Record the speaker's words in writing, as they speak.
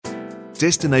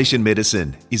Destination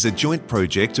Medicine is a joint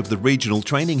project of the regional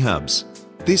training hubs.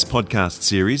 This podcast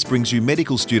series brings you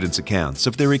medical students' accounts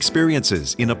of their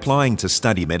experiences in applying to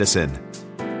study medicine.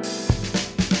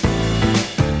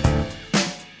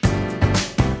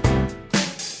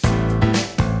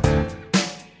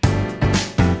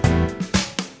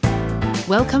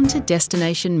 Welcome to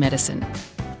Destination Medicine.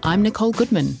 I'm Nicole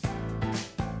Goodman.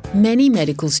 Many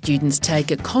medical students take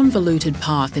a convoluted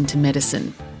path into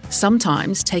medicine,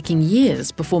 sometimes taking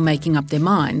years before making up their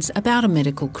minds about a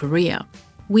medical career.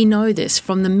 We know this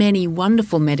from the many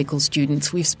wonderful medical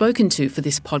students we've spoken to for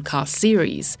this podcast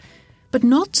series, but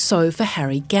not so for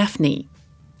Harry Gaffney.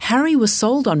 Harry was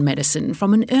sold on medicine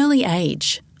from an early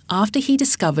age after he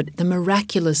discovered the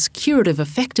miraculous curative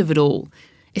effect of it all,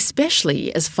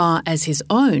 especially as far as his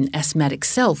own asthmatic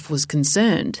self was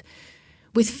concerned.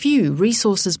 With few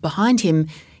resources behind him,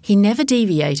 he never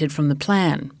deviated from the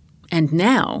plan. And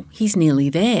now he's nearly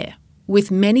there,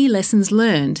 with many lessons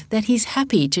learned that he's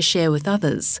happy to share with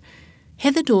others.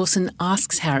 Heather Dawson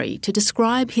asks Harry to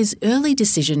describe his early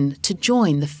decision to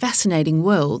join the fascinating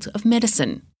world of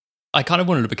medicine. I kind of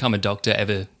wanted to become a doctor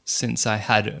ever since I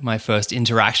had my first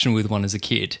interaction with one as a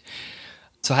kid.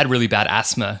 So I had really bad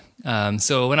asthma.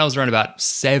 So when I was around about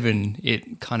 7,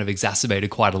 it kind of exacerbated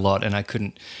quite a lot, and I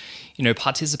couldn't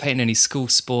participate in any school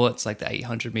sports like the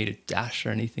 800-meter dash or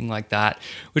anything like that,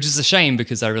 which is a shame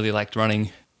because I really liked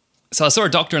running. So I saw a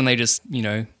doctor and they just,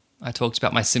 I talked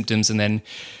about my symptoms and then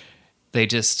they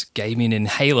just gave me an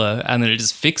inhaler and then it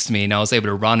just fixed me and I was able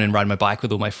to run and ride my bike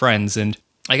with all my friends. And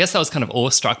I guess I was kind of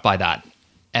awestruck by that.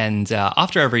 And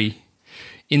after every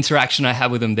interaction I had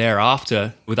with them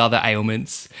thereafter with other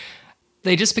ailments,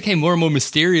 they just became more and more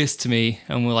mysterious to me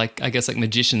and were like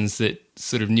magicians that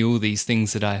sort of knew all these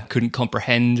things that I couldn't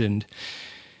comprehend, and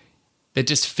they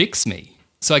just fixed me.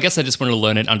 So I guess I just wanted to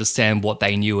learn and understand what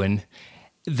they knew and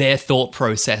their thought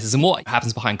processes and what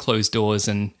happens behind closed doors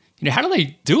and, how do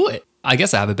they do it? I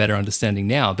guess I have a better understanding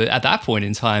now, but at that point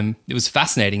in time, it was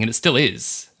fascinating and it still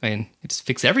is. I mean, it just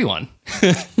fixed everyone.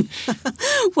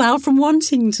 Well, from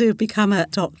wanting to become a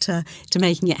doctor to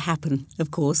making it happen, of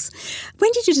course.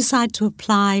 When did you decide to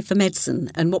apply for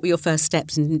medicine and what were your first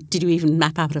steps, and did you even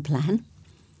map out a plan?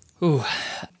 Oh,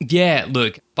 yeah,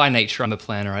 look, by nature, I'm a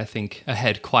planner. I think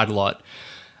ahead quite a lot.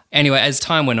 Anyway, as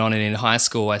time went on and in high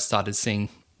school, I started seeing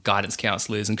guidance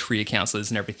counsellors and career counsellors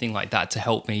and everything like that to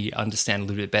help me understand a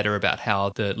little bit better about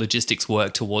how the logistics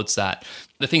work towards that.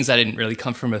 The things I didn't really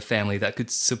come from a family that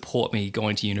could support me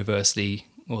going to university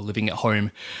or living at home.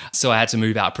 So I had to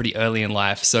move out pretty early in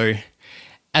life. So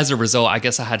as a result, I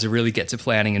guess I had to really get to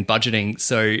planning and budgeting.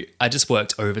 So I just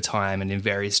worked overtime and in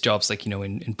various jobs like,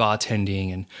 in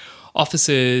bartending and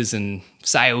offices and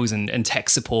sales and tech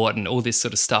support and all this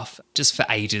sort of stuff. Just for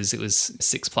ages, it was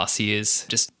 6+ years,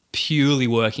 just purely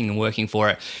working for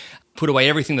it. Put away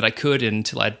everything that I could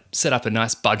until I'd set up a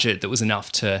nice budget that was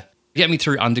enough to get me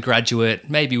through undergraduate,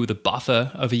 maybe with a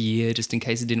buffer of a year just in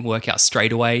case it didn't work out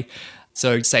straight away.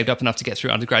 So saved up enough to get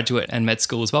through undergraduate and med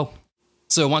school as well.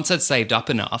 So once I'd saved up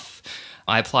enough,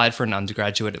 I applied for an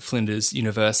undergraduate at Flinders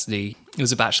University. It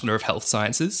was a Bachelor of Health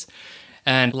Sciences.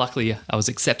 And luckily I was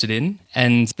accepted in.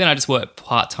 And then I just worked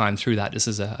part-time through that just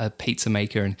as a pizza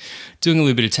maker and doing a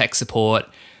little bit of tech support.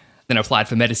 Then I applied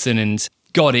for medicine and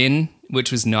got in,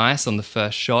 which was nice on the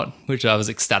first shot, which I was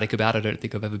ecstatic about. I don't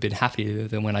think I've ever been happier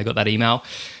than when I got that email.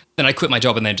 Then I quit my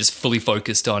job and then just fully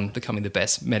focused on becoming the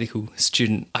best medical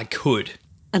student I could.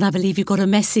 And I believe you've got a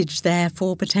message there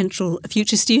for potential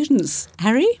future students.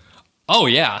 Harry? Oh,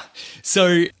 yeah.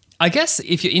 So I guess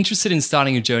if you're interested in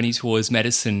starting a journey towards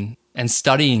medicine and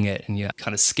studying it and you're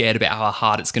kind of scared about how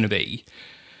hard it's going to be,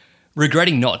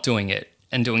 regretting not doing it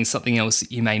and doing something else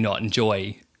that you may not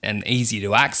enjoy and easy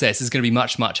to access is going to be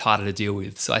much, much harder to deal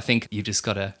with. So I think you've just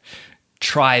got to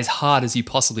try as hard as you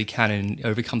possibly can and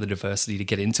overcome the adversity to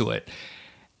get into it.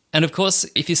 And of course,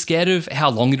 if you're scared of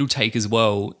how long it'll take as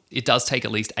well, it does take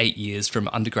at least 8 years from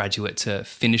undergraduate to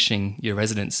finishing your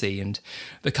residency and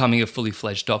becoming a fully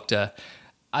fledged doctor.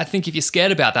 I think if you're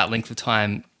scared about that length of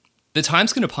time, the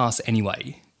time's going to pass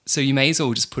anyway. So you may as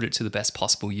well just put it to the best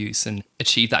possible use and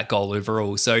achieve that goal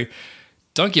overall. So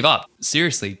don't give up.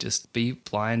 Seriously, just be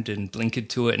blind and blinkered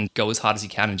to it and go as hard as you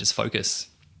can and just focus.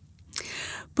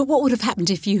 But what would have happened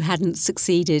if you hadn't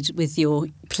succeeded with your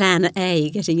plan A,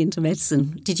 getting into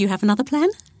medicine? Did you have another plan?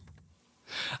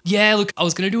 Yeah, look, I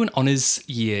was going to do an honours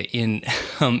year in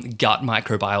gut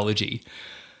microbiology.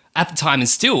 At the time and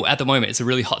still at the moment, it's a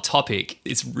really hot topic.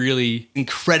 It's really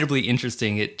incredibly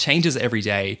interesting. It changes every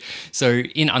day. So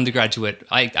in undergraduate,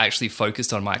 I actually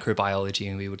focused on microbiology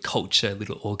and we would culture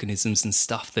little organisms and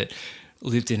stuff that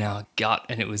lived in our gut,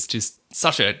 and it was just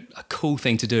such a cool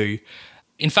thing to do.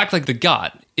 In fact, like the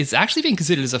gut is actually being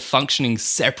considered as a functioning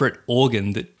separate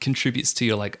organ that contributes to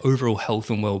your like overall health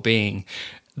and well-being,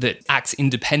 that acts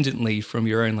independently from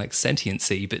your own like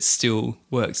sentiency, but still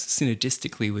works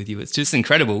synergistically with you. It's just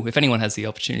incredible. If anyone has the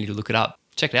opportunity to look it up,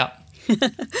 check it out.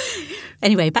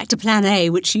 Anyway, back to Plan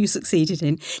A, which you succeeded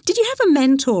in. Did you have a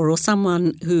mentor or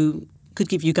someone who could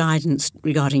give you guidance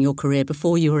regarding your career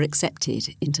before you were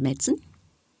accepted into medicine?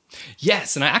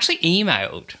 Yes, and I actually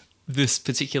emailed this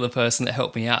particular person that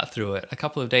helped me out through it a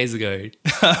couple of days ago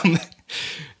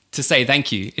to say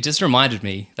thank you. It just reminded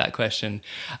me that question.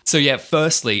 So yeah,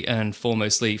 firstly and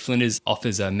foremostly, Flinders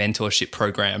offers a mentorship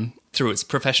program through its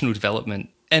professional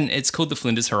development, and it's called the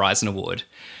Flinders Horizon Award.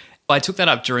 I took that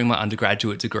up during my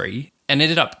undergraduate degree and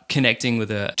ended up connecting with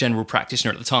a general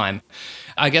practitioner at the time.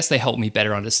 I guess they helped me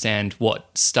better understand what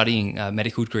studying a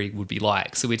medical degree would be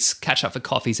like. So we'd catch up for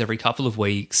coffees every couple of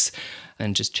weeks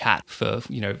and just chat for,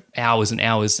 hours and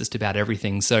hours just about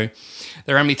everything. So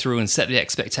they ran me through and set the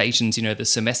expectations. The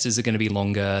semesters are going to be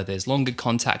longer. There's longer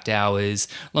contact hours,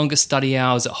 longer study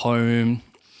hours at home.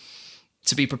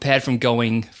 To be prepared from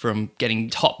getting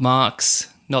top marks,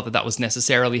 not that that was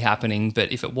necessarily happening,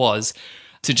 but if it was,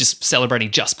 to just celebrating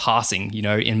just passing,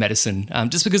 in medicine,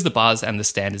 just because the bars and the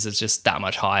standards are just that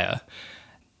much higher.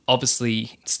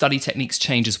 Obviously, study techniques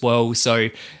change as well. So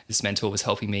this mentor was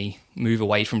helping me move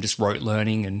away from just rote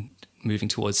learning and moving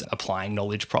towards applying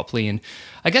knowledge properly. And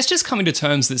I guess just coming to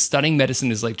terms that studying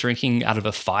medicine is like drinking out of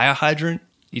a fire hydrant.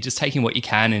 You're just taking what you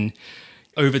can, and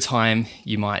over time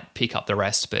you might pick up the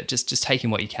rest, but just taking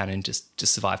what you can and just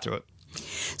survive through it.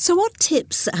 So what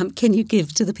tips can you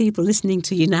give to the people listening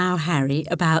to you now, Harry,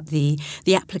 about the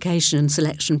application and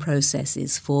selection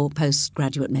processes for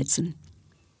postgraduate medicine?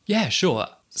 Yeah, sure.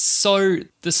 So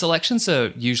the selections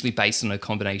are usually based on a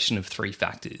combination of 3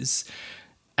 factors.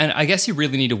 And I guess you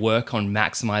really need to work on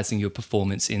maximising your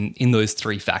performance in those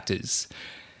 3 factors.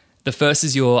 The first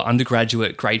is your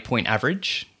undergraduate grade point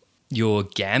average, your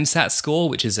GAMSAT score,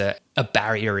 which is a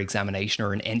barrier examination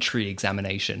or an entry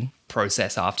examination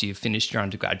process after you've finished your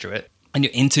undergraduate, and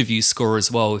your interview score as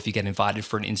well if you get invited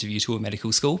for an interview to a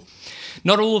medical school.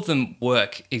 Not all of them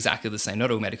work exactly the same.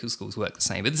 Not all medical schools work the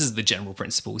same, but this is the general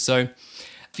principle. So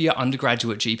for your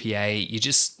undergraduate GPA, you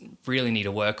just really need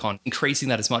to work on increasing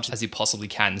that as much as you possibly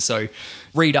can. So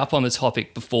read up on the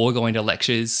topic before going to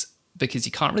lectures, because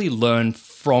you can't really learn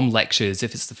from lectures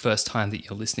if it's the first time that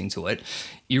you're listening to it.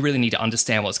 You really need to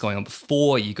understand what's going on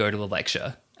before you go to the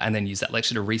lecture, and then use that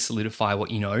lecture to re-solidify what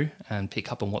you know and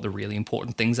pick up on what the really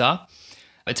important things are.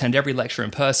 Attend every lecture in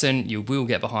person. You will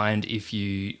get behind if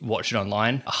you watch it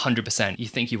online, 100%. You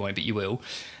think you won't, but you will.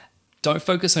 Don't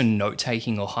focus on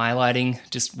note-taking or highlighting.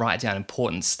 Just write down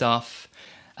important stuff.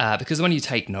 Because when you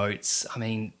take notes,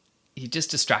 you're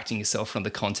just distracting yourself from the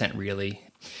content, really.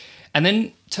 And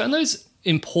then turn those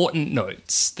important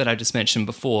notes that I just mentioned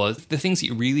before, the things that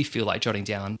you really feel like jotting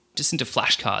down, just into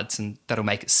flashcards, and that'll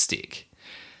make it stick.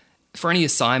 For any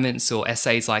assignments or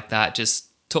essays like that, just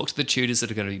talk to the tutors that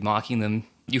are going to be marking them.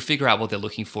 You'll figure out what they're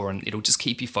looking for, and it'll just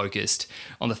keep you focused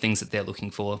on the things that they're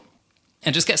looking for.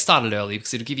 And just get started early,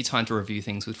 because it'll give you time to review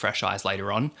things with fresh eyes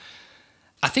later on.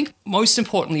 I think most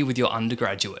importantly with your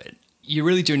undergraduate, you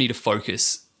really do need to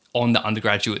focus on the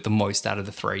undergraduate the most out of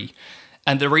the 3.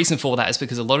 And the reason for that is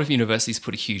because a lot of universities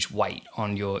put a huge weight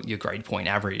on your grade point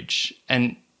average.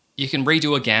 And you can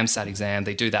redo a GAMSAT exam.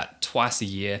 They do that twice a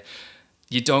year.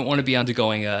 You don't want to be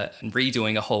undergoing and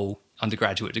redoing a whole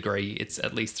undergraduate degree. It's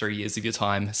at least 3 years of your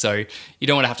time. So you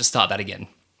don't want to have to start that again.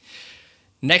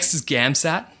 Next is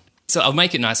GAMSAT. So I'll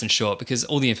make it nice and short because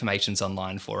all the information's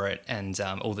online for it, and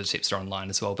all the tips are online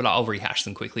as well, but I'll rehash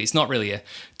them quickly. It's not really a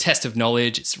test of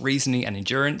knowledge, it's reasoning and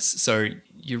endurance. So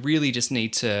you really just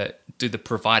need to do the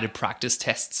provided practice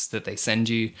tests that they send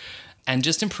you, and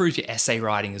just improve your essay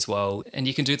writing as well. And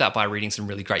you can do that by reading some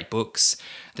really great books.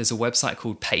 There's a website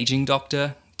called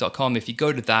pagingdoctor.com. If you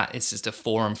go to that, it's just a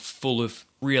forum full of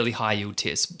really high yield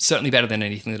tips, certainly better than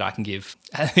anything that I can give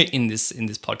in this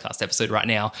podcast episode right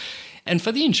now. And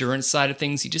for the endurance side of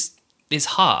things, it's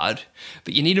hard,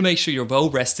 but you need to make sure you're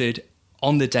well rested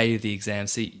on the day of the exam.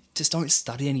 So you just don't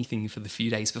study anything for the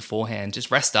few days beforehand. Just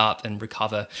rest up and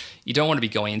recover. You don't want to be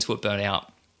going into it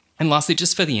burnout. And lastly,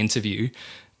 just for the interview,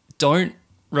 don't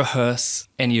rehearse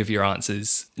any of your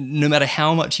answers. No matter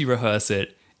how much you rehearse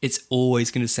it, it's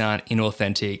always going to sound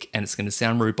inauthentic and it's going to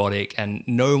sound robotic, and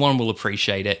no one will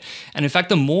appreciate it. And in fact,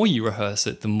 the more you rehearse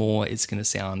it, the more it's going to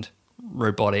sound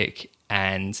robotic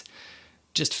and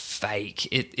just fake.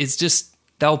 It's just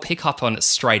they'll pick up on it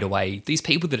straight away. These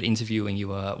people that are interviewing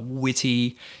you are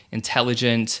witty,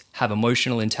 intelligent, have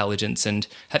emotional intelligence, and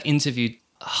have interviewed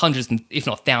hundreds, if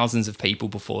not thousands of people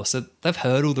before. So they've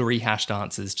heard all the rehashed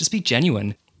answers. Just be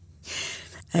genuine.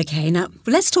 Okay, now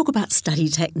let's talk about study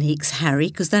techniques, Harry,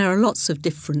 because there are lots of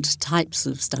different types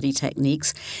of study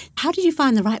techniques. How did you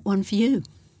find the right one for you?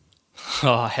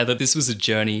 Oh, Heather, this was a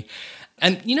journey.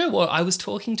 And you know what? I was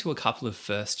talking to a couple of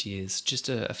first years just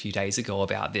a few days ago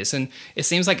about this, and it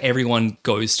seems like everyone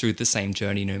goes through the same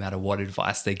journey no matter what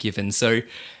advice they're given. So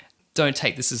don't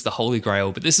take this as the holy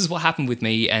grail, but this is what happened with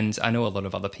me, and I know a lot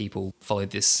of other people followed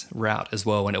this route as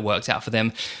well and it worked out for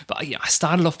them. But I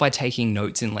started off by taking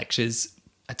notes in lectures.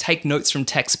 I take notes from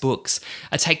textbooks.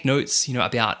 I take notes,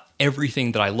 about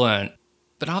everything that I learned.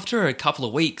 But after a couple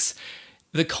of weeks,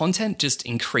 the content just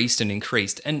increased and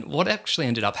increased. And what actually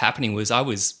ended up happening was I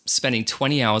was spending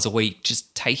 20 hours a week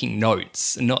just taking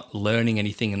notes and not learning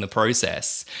anything in the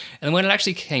process. And when it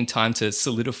actually came time to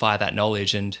solidify that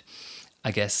knowledge and,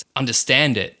 I guess,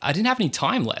 understand it, I didn't have any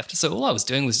time left. So all I was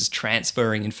doing was just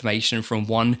transferring information from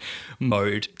one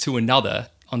mode to another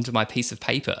onto my piece of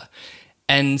paper.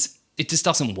 And it just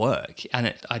doesn't work.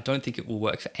 And I don't think it will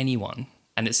work for anyone.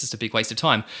 And it's just a big waste of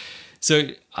time. So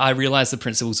I realized the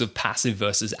principles of passive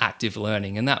versus active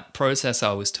learning. And that process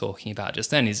I was talking about just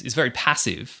then is very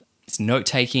passive. It's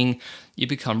note-taking. You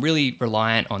become really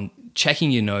reliant on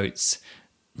checking your notes.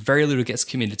 Very little gets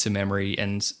committed to memory.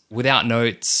 And without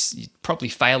notes, you probably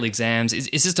fail exams.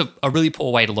 It's just a really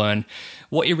poor way to learn.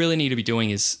 What you really need to be doing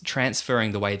is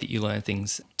transferring the way that you learn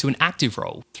things to an active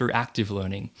role through active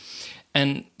learning.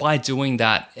 And by doing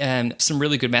that, some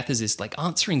really good methods is like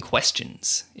answering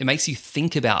questions. It makes you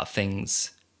think about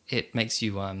things. It makes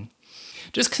you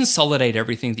just consolidate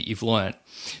everything that you've learned.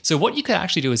 So what you could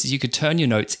actually do is you could turn your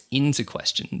notes into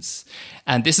questions.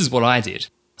 And this is what I did.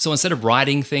 So instead of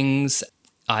writing things,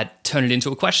 I'd turn it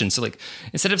into a question. So like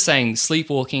instead of saying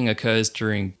sleepwalking occurs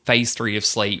during phase 3 of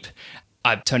sleep,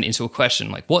 I'd turn it into a question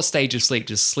like what stage of sleep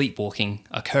does sleepwalking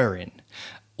occur in?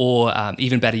 Or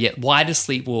even better yet, why does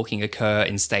sleepwalking occur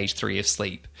in stage 3 of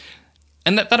sleep?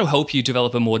 And that'll help you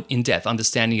develop a more in-depth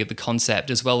understanding of the concept,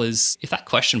 as well as if that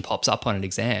question pops up on an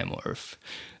exam or if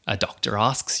a doctor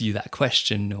asks you that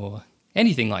question or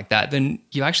anything like that, then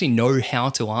you actually know how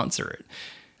to answer it.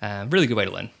 Really good way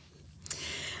to learn.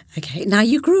 Okay, now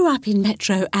you grew up in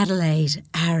Metro Adelaide,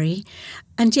 Harry,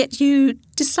 and yet you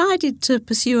decided to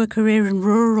pursue a career in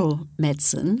rural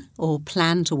medicine, or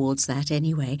plan towards that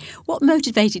anyway. What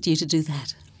motivated you to do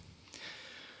that?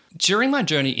 During my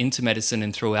journey into medicine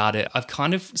and throughout it, I've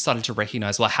kind of started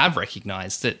to I have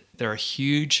recognised that there are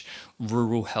huge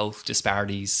rural health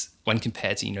disparities when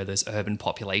compared to, those urban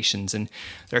populations. And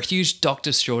there are huge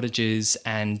doctor shortages,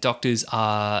 and doctors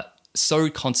are so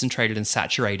concentrated and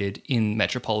saturated in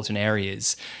metropolitan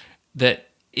areas that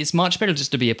it's much better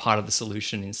just to be a part of the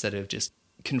solution instead of just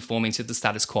conforming to the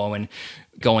status quo and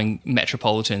going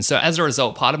metropolitan. So as a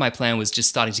result, part of my plan was just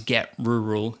starting to get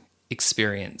rural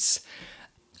experience.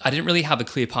 I didn't really have a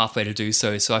clear pathway to do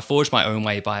so, so I forged my own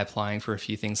way by applying for a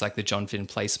few things like the John Flynn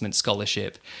Placement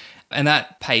Scholarship. And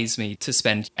that pays me to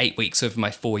spend 8 weeks over my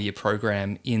 4-year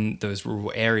program in those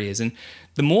rural areas. And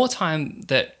the more time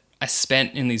that I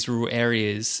spent in these rural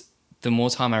areas, the more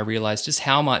time I realized just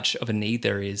how much of a need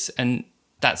there is. And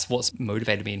that's what's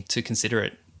motivated me to consider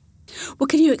it. Well,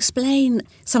 can you explain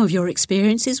some of your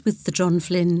experiences with the John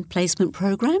Flynn Placement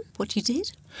Programme, what you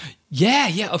did?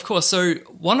 Yeah, of course. So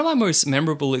one of my most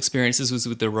memorable experiences was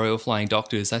with the Royal Flying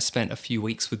Doctors. I spent a few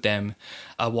weeks with them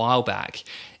a while back.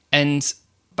 And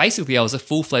basically, I was a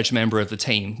full-fledged member of the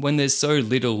team. When there's so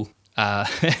little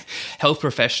health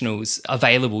professionals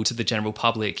available to the general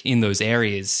public in those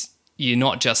areas, you're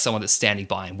not just someone that's standing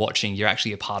by and watching, you're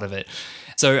actually a part of it.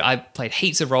 So I played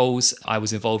heaps of roles. I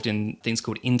was involved in things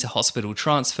called inter-hospital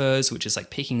transfers, which is like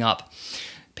picking up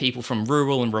people from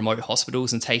rural and remote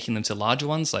hospitals and taking them to larger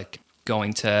ones, like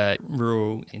going to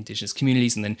rural Indigenous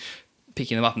communities and then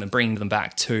picking them up and then bringing them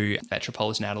back to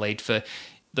metropolitan Adelaide for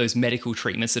those medical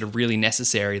treatments that are really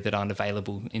necessary that aren't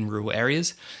available in rural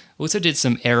areas. Also did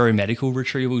some aeromedical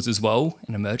retrievals as well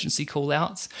and emergency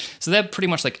call-outs. So they're pretty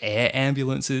much like air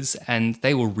ambulances, and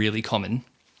they were really common.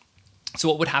 So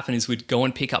what would happen is we'd go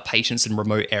and pick up patients in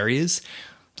remote areas,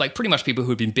 like pretty much people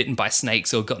who had been bitten by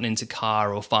snakes or gotten into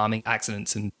car or farming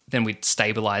accidents, and then we'd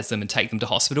stabilise them and take them to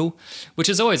hospital, which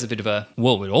is always it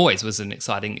always was an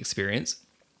exciting experience.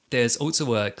 There's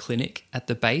also a clinic at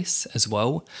the base as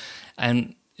well,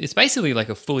 and it's basically like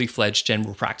a fully fledged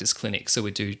general practice clinic. So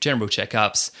we do general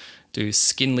checkups, do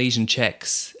skin lesion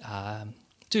checks,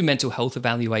 do mental health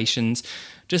evaluations,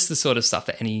 just the sort of stuff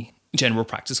that any general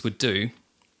practice would do.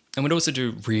 And we'd also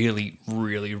do really,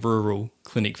 really rural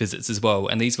clinic visits as well.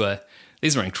 And these were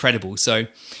incredible. So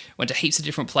went to heaps of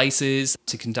different places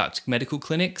to conduct medical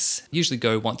clinics, usually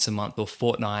go once a month or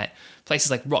fortnight.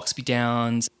 Places like Roxby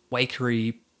Downs,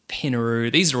 Waikerie,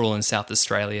 Pinaroo. These are all in South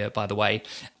Australia, by the way.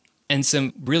 And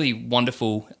some really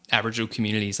wonderful Aboriginal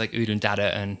communities like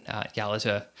Oodnadatta and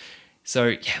Yalata. So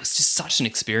yeah, it was just such an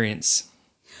experience.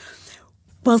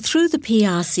 Well, through the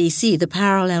PRCC, the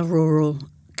Parallel Rural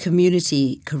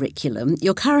Community Curriculum,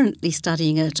 you're currently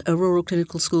studying at a rural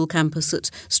clinical school campus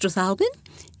at Strathalbyn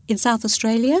in South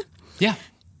Australia. Yeah.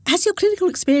 Has your clinical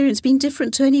experience been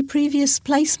different to any previous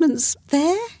placements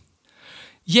there?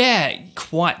 Yeah,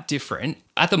 quite different.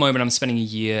 At the moment, I'm spending a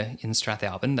year in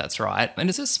Strathalbyn, that's right. And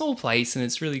it's a small place and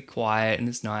it's really quiet and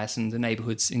it's nice and the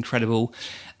neighbourhood's incredible.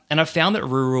 And I've found that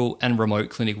rural and remote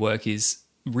clinic work is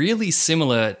really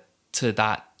similar to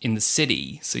that in the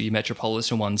city, so your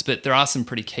metropolitan ones, but there are some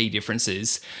pretty key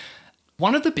differences.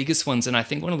 One of the biggest ones, and I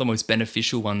think one of the most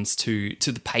beneficial ones to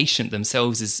the patient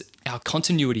themselves, is our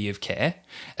continuity of care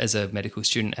as a medical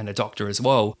student and a doctor as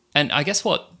well. And I guess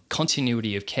what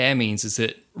continuity of care means is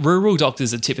that rural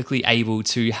doctors are typically able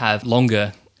to have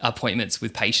longer appointments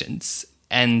with patients.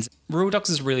 And rural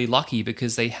doctors are really lucky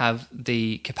because they have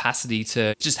the capacity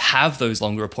to just have those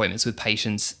longer appointments with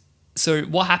patients. So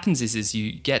what happens is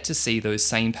you get to see those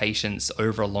same patients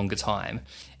over a longer time,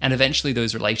 and eventually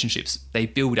those relationships, they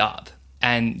build up,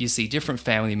 and you see different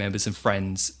family members and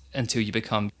friends until you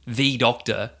become the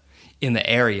doctor in the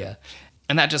area,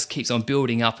 and that just keeps on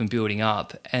building up and building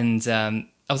up. And I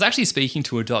was actually speaking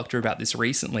to a doctor about this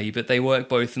recently, but they work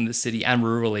both in the city and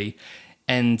rurally,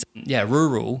 and yeah,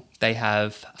 rural, they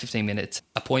have 15-minute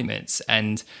appointments,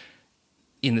 and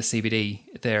in the CBD,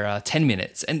 there are 10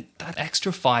 minutes, and that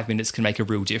extra 5 minutes can make a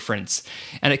real difference.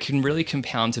 And it can really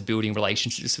compound to building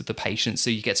relationships with the patient,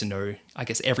 so you get to know, I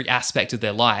guess, every aspect of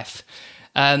their life.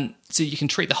 So you can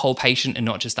treat the whole patient and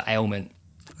not just the ailment.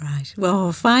 Right.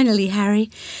 Well, finally,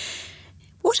 Harry,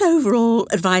 what overall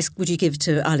advice would you give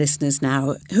to our listeners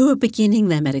now who are beginning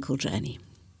their medical journey?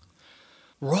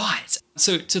 Right.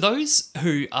 So to those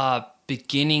who are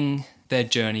beginning their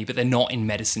journey, but they're not in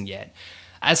medicine yet,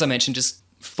 as I mentioned, just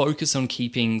focus on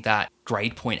keeping that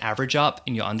grade point average up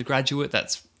in your undergraduate.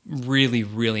 That's really,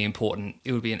 really important.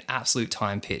 It would be an absolute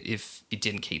time pit if you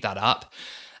didn't keep that up,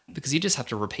 because you just have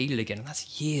to repeat it again, and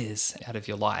that's years out of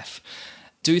your life.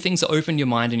 Do things that open your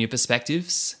mind and your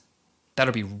perspectives.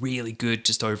 That'll be really good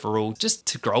just overall, just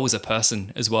to grow as a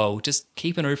person as well. Just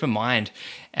keep an open mind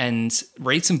and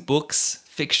read some books,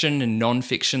 fiction and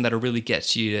non-fiction, that'll really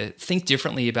get you to think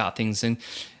differently about things, and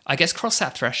I guess cross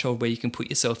that threshold where you can put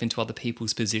yourself into other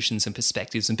people's positions and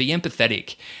perspectives and be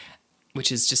empathetic,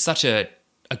 which is just such a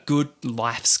good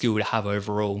life skill to have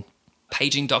overall.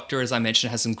 Paging Doctor, as I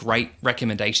mentioned, has some great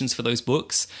recommendations for those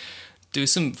books. Do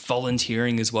some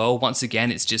volunteering as well. Once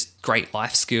again, it's just great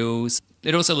life skills.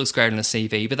 It also looks great on a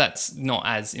CV, but that's not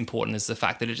as important as the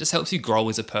fact that it just helps you grow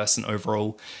as a person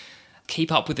overall.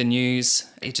 Keep up with the news.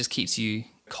 It just keeps you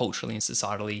culturally and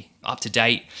societally up to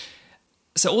date.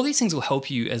 So all these things will help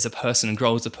you as a person and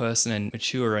grow as a person and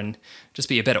mature and just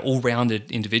be a better all-rounded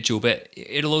individual, but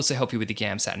it'll also help you with the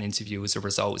GAMSAT and interview as a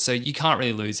result. So you can't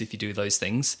really lose if you do those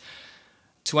things.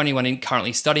 To anyone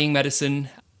currently studying medicine,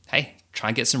 hey, try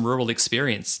and get some rural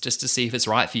experience just to see if it's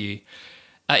right for you.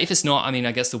 If it's not, I mean,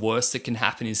 I guess the worst that can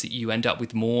happen is that you end up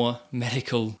with more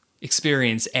medical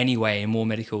experience anyway and more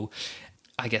medical,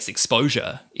 I guess,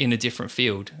 exposure in a different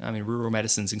field. I mean, rural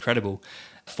medicine's incredible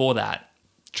for that.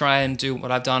 Try and do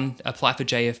what I've done, apply for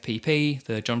JFPP,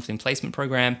 the John Flynn Placement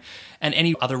Program, and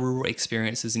any other rural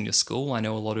experiences in your school. I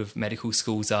know a lot of medical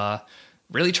schools are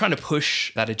really trying to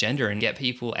push that agenda and get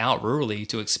people out rurally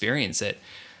to experience it.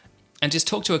 And just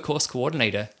talk to a course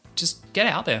coordinator. Just get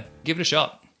out there, give it a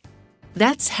shot.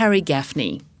 That's Harry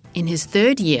Gaffney in his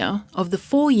third year of the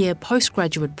 4-year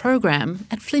postgraduate program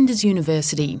at Flinders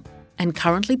University and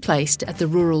currently placed at the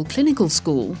Rural Clinical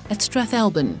School at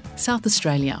Strathalbyn, South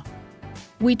Australia.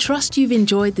 We trust you've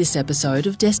enjoyed this episode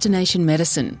of Destination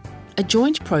Medicine, a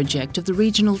joint project of the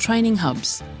regional training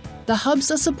hubs. The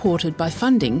hubs are supported by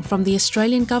funding from the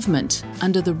Australian Government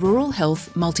under the Rural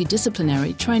Health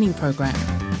Multidisciplinary Training Program.